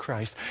believed in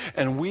Christ,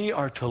 and we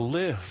are to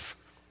live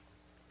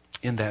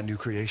in that new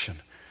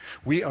creation.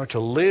 We are to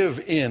live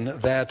in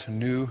that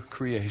new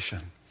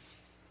creation.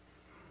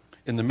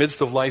 In the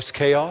midst of life's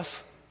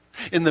chaos,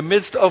 in the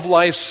midst of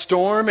life's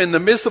storm, in the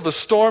midst of a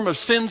storm of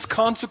sin's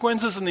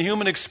consequences in the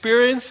human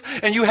experience,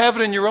 and you have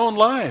it in your own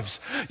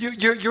lives.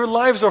 Your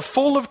lives are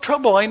full of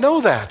trouble. I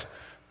know that.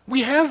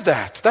 We have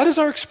that. That is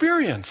our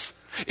experience.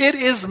 It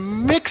is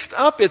mixed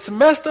up. It's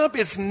messed up.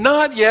 It's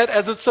not yet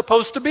as it's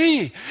supposed to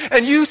be.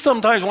 And you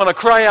sometimes want to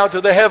cry out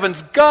to the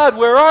heavens, God,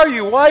 where are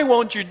you? Why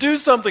won't you do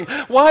something?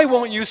 Why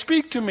won't you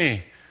speak to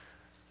me?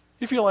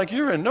 You feel like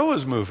you're in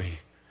Noah's movie.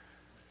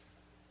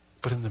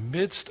 But in the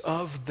midst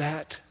of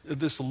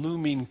this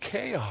looming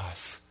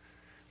chaos,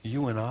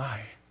 you and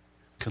I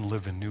can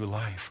live a new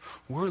life.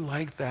 We're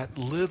like that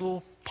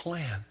little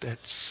plant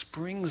that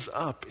springs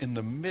up in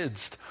the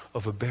midst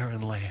of a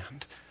barren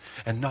land.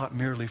 And not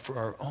merely for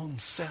our own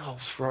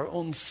selves, for our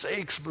own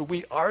sakes, but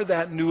we are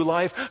that new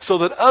life so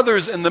that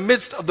others in the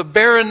midst of the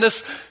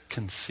barrenness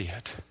can see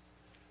it.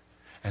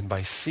 And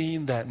by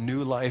seeing that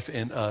new life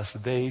in us,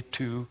 they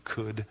too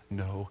could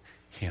know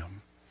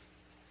him.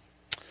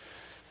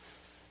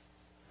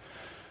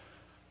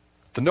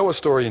 The Noah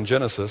story in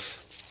Genesis,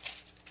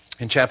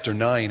 in chapter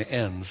 9,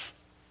 ends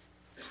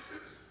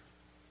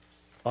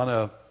on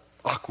an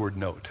awkward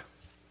note.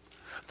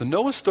 The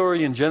Noah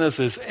story in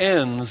Genesis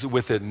ends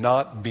with it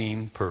not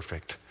being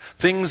perfect.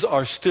 Things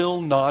are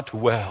still not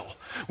well.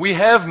 We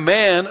have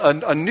man,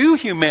 a new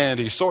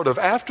humanity, sort of,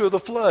 after the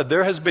flood.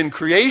 There has been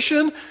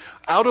creation.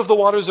 Out of the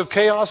waters of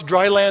chaos,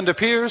 dry land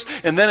appears.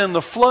 And then in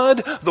the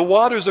flood, the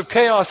waters of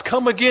chaos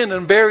come again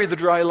and bury the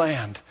dry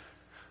land.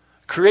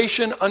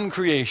 Creation,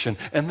 uncreation.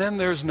 And then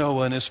there's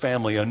Noah and his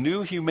family, a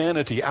new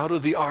humanity out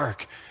of the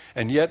ark.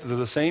 And yet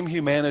the same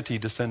humanity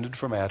descended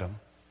from Adam.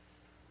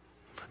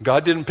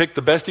 God didn't pick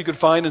the best he could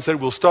find and said,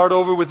 we'll start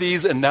over with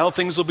these and now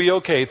things will be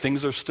okay.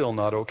 Things are still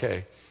not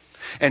okay.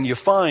 And you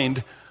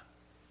find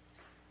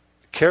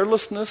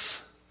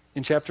carelessness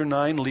in chapter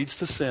 9 leads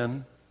to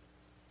sin.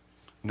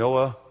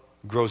 Noah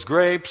grows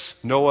grapes.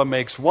 Noah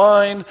makes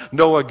wine.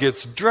 Noah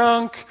gets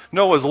drunk.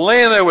 Noah's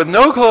laying there with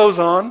no clothes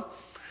on.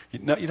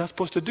 You're not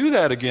supposed to do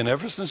that again.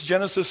 Ever since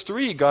Genesis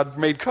 3, God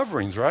made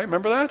coverings, right?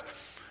 Remember that?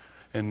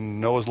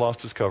 And Noah's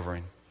lost his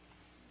covering.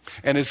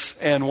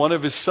 And one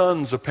of his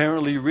sons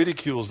apparently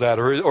ridicules that,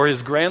 or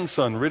his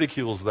grandson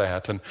ridicules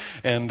that.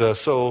 And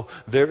so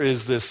there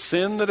is this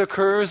sin that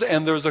occurs,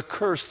 and there's a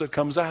curse that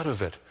comes out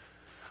of it.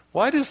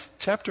 Why does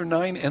chapter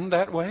 9 end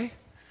that way?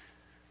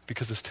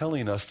 Because it's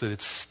telling us that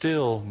it's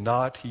still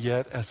not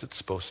yet as it's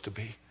supposed to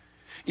be.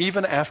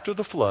 even after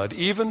the flood,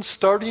 even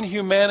starting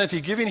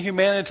humanity, giving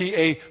humanity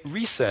a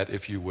reset,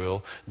 if you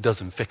will,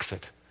 doesn't fix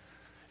it.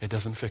 It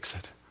doesn't fix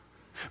it.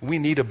 We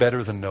need a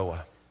better than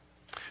Noah.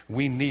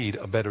 We need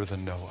a better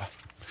than Noah.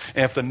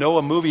 And if the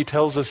Noah movie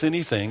tells us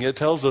anything, it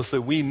tells us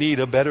that we need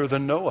a better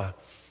than Noah.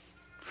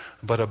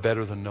 But a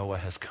better than Noah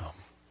has come.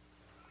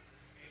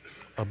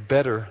 A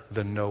better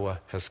than Noah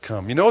has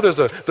come. You know, there's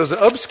an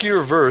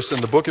obscure verse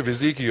in the book of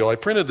Ezekiel. I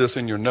printed this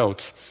in your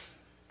notes.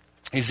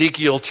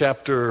 Ezekiel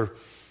chapter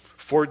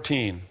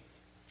 14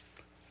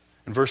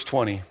 and verse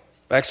 20.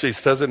 Actually, it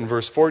says it in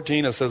verse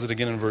 14. It says it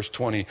again in verse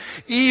 20.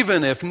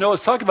 Even if Noah,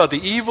 it's talking about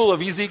the evil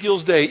of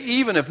Ezekiel's day.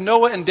 Even if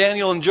Noah and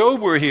Daniel and Job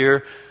were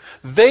here,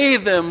 they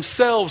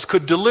themselves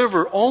could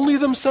deliver only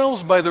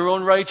themselves by their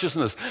own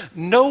righteousness.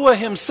 Noah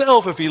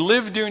himself, if he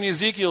lived during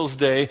Ezekiel's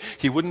day,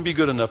 he wouldn't be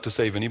good enough to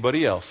save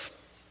anybody else.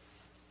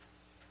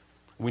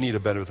 We need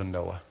a better than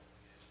Noah.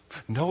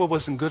 Noah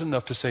wasn't good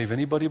enough to save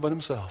anybody but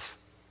himself.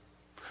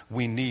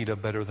 We need a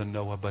better than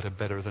Noah, but a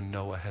better than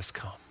Noah has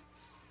come.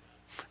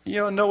 You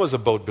know, Noah's a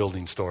boat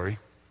building story.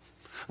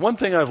 One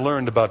thing I've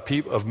learned about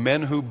of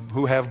men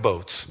who have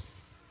boats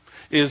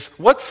is,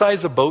 what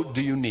size of boat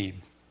do you need?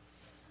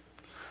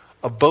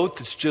 A boat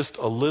that's just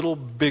a little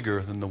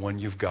bigger than the one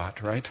you've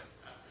got, right?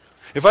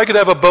 If I could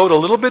have a boat a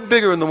little bit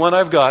bigger than the one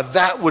I've got,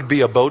 that would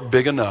be a boat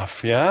big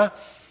enough, yeah?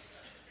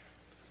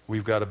 We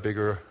got a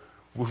bigger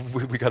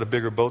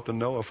boat than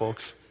Noah,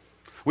 folks.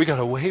 We got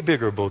a way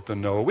bigger boat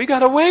than Noah. We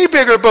got a way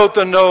bigger boat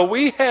than Noah.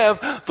 We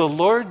have the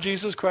Lord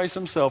Jesus Christ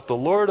himself, the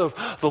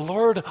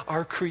Lord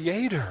our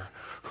Creator,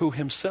 who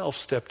himself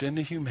stepped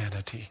into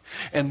humanity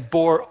and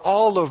bore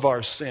all of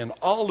our sin,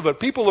 all of it.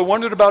 People have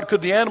wondered about,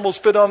 could the animals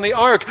fit on the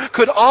ark?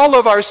 Could all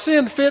of our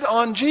sin fit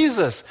on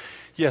Jesus?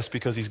 Yes,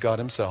 because he's God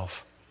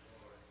himself.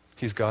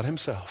 He's God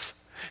himself.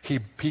 He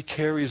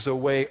carries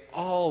away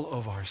all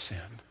of our sin.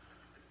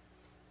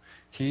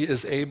 He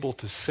is able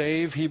to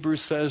save,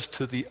 Hebrews says,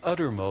 to the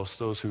uttermost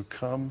those who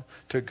come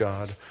to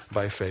God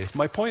by faith.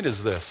 My point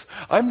is this.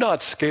 I'm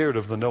not scared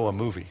of the Noah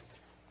movie.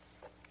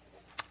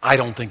 I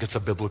don't think it's a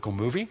biblical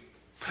movie.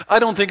 I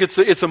don't think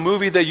it's a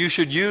movie that you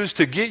should use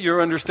to get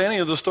your understanding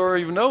of the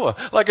story of Noah.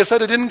 Like I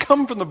said, it didn't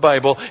come from the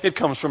Bible. It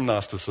comes from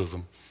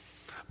Gnosticism.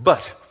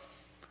 But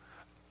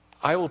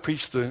I will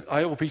preach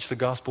the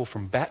gospel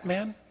from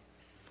Batman.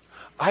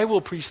 I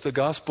will preach the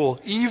gospel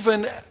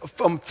even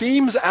from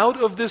themes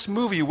out of this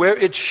movie where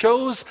it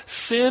shows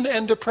sin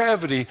and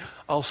depravity.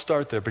 I'll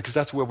start there because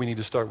that's where we need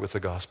to start with the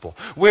gospel.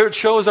 Where it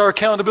shows our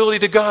accountability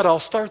to God, I'll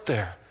start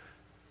there.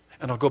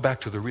 And I'll go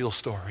back to the real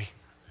story.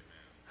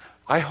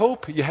 I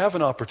hope you have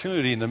an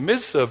opportunity in the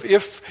midst of,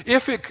 if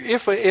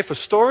a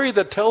story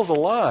that tells a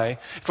lie,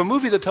 if a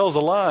movie that tells a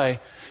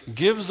lie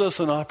gives us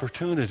an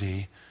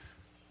opportunity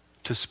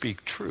to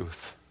speak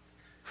truth,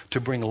 to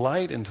bring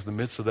light into the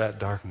midst of that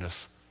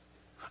darkness,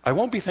 I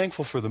won't be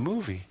thankful for the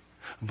movie,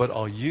 but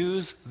I'll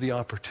use the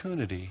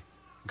opportunity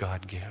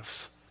God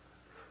gives.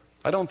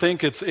 I don't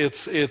think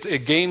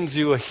it gains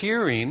you a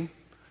hearing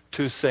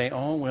to say,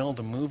 oh, well,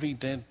 the movie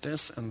did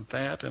this and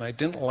that, and I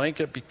didn't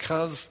like it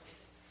because...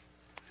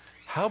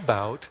 How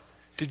about,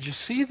 did you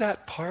see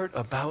that part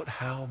about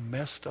how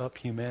messed up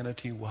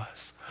humanity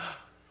was?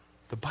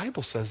 The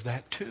Bible says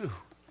that too.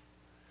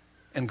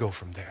 And go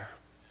from there.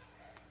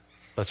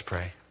 Let's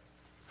pray.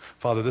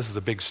 Father, this is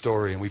a big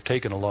story, and we've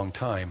taken a long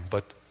time,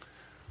 but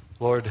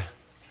Lord,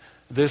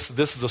 this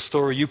is a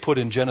story you put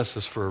in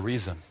Genesis for a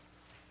reason.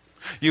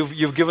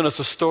 You've given us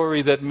a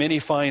story that many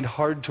find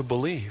hard to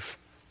believe,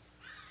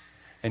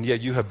 and yet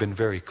you have been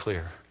very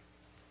clear.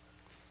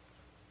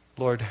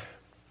 Lord,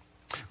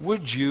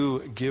 would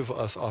you give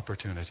us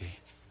opportunity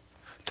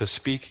to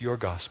speak your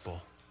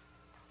gospel?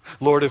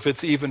 Lord, if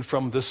it's even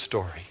from this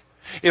story,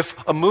 if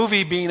a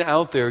movie being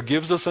out there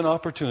gives us an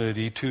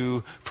opportunity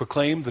to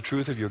proclaim the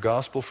truth of your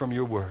gospel from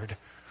your word,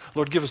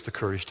 Lord, give us the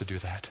courage to do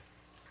that.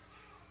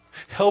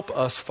 Help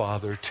us,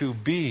 Father, to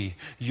be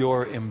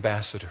your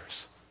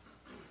ambassadors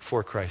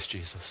for Christ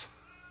Jesus,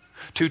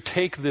 to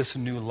take this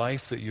new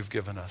life that you've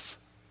given us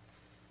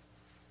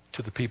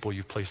to the people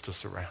you've placed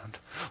us around.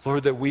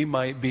 Lord, that we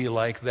might be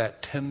like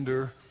that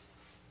tender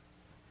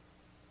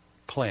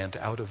plant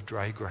out of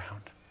dry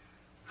ground.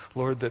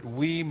 Lord, that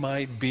we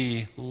might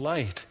be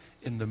light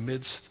in the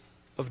midst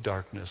of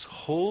darkness,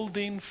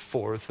 holding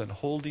forth and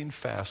holding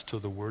fast to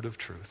the word of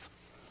truth,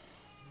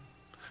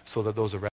 so that those around